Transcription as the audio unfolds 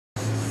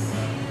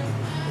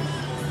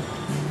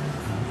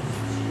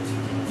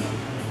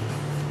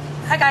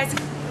Hi guys,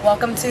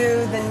 welcome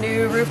to the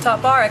new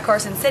rooftop bar at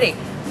Carson City.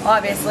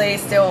 Obviously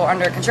still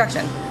under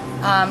construction.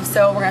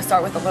 So we're going to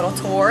start with a little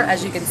tour.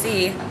 As you can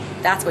see,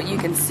 that's what you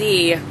can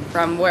see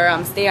from where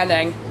I'm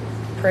standing.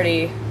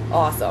 Pretty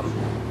awesome.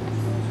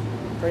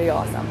 Pretty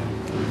awesome.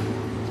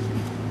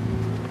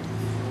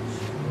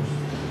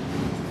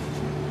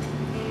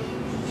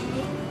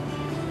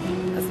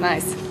 That's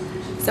nice.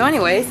 So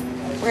anyways,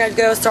 we're going to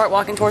go start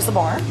walking towards the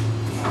bar.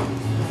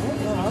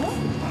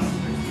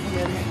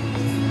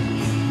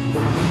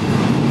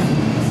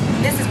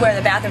 This is where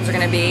the bathrooms are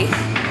going to be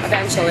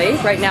eventually.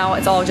 Right now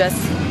it's all just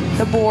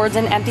the boards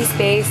and empty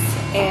space,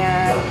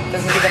 and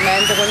there's going to be the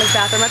men's and women's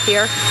bathroom up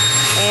here,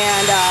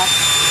 and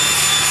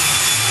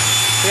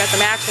we got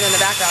some action in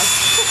the background.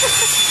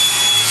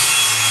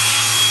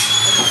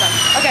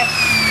 Okay,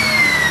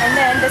 and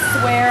then this is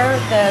where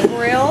the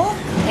grill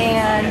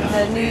and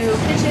the new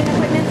kitchen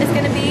equipment is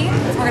going to be.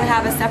 We're going to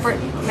have a separate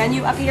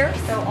menu up here,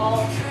 so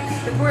all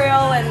the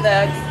grill and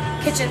the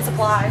kitchen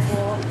supplies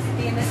will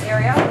be in this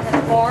area.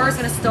 And the bar is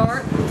going to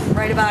start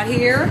right about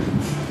here.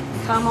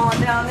 Come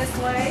on down this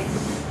way.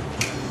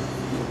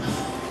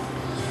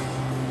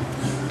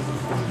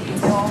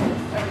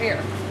 Over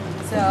here.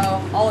 So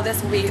all of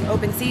this will be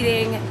open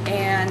seating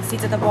and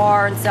seats at the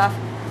bar and stuff.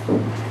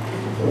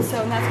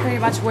 So that's pretty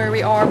much where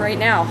we are right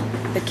now.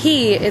 The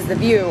key is the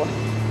view.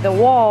 The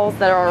walls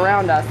that are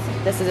around us,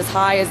 this is as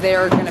high as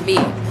they're going to be.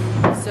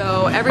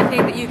 So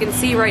everything that you can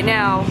see right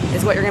now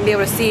is what you're going to be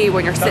able to see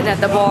when you're sitting at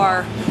the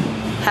bar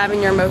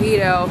having your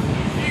mojito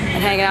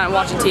and hanging out and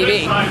watching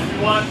TV.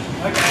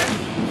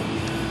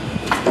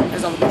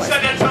 There's all the boys.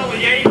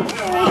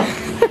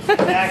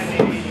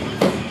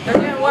 They're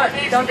doing work.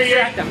 Don't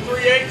distract them.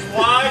 3/8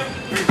 wide.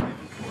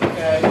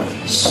 Okay.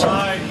 Shh.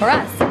 For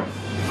us.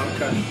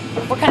 Okay.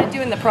 We're kind of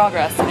doing the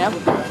progress, you know?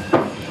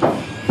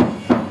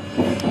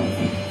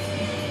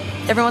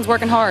 Everyone's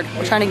working hard.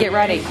 We're trying to get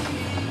ready.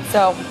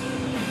 So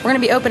we're going to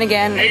be open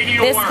again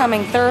this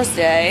coming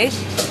Thursday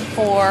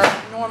for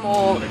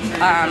normal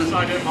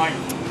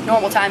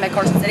time at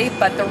Carson City,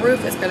 but the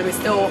roof is going to be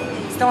still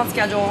on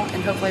schedule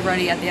and hopefully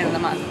ready at the end of the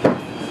month.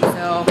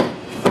 So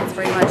that's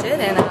pretty much it,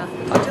 and